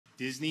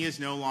Disney is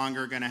no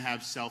longer going to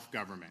have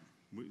self-government.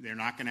 They're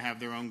not going to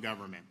have their own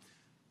government.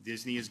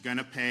 Disney is going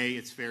to pay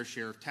its fair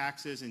share of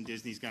taxes, and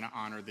Disney's going to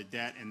honor the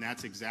debt, and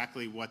that's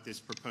exactly what this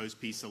proposed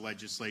piece of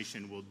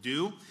legislation will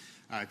do.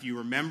 If you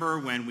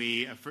remember when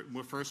we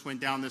first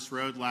went down this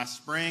road last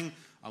spring,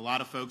 a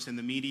lot of folks in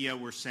the media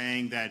were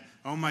saying that,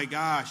 oh my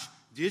gosh,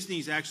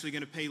 Disney's actually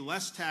going to pay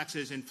less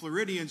taxes and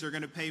Floridians are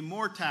going to pay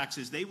more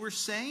taxes. They were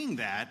saying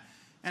that,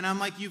 and I'm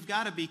like, you've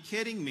got to be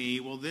kidding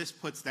me. Well, this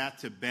puts that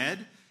to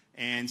bed,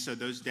 and so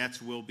those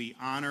debts will be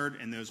honored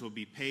and those will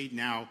be paid.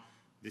 Now,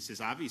 this is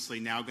obviously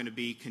now going to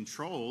be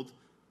controlled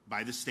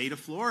by the state of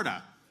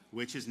Florida,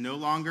 which is no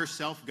longer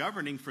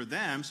self-governing for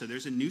them, so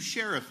there's a new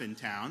sheriff in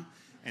town,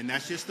 and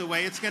that's just the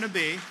way it's going to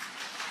be.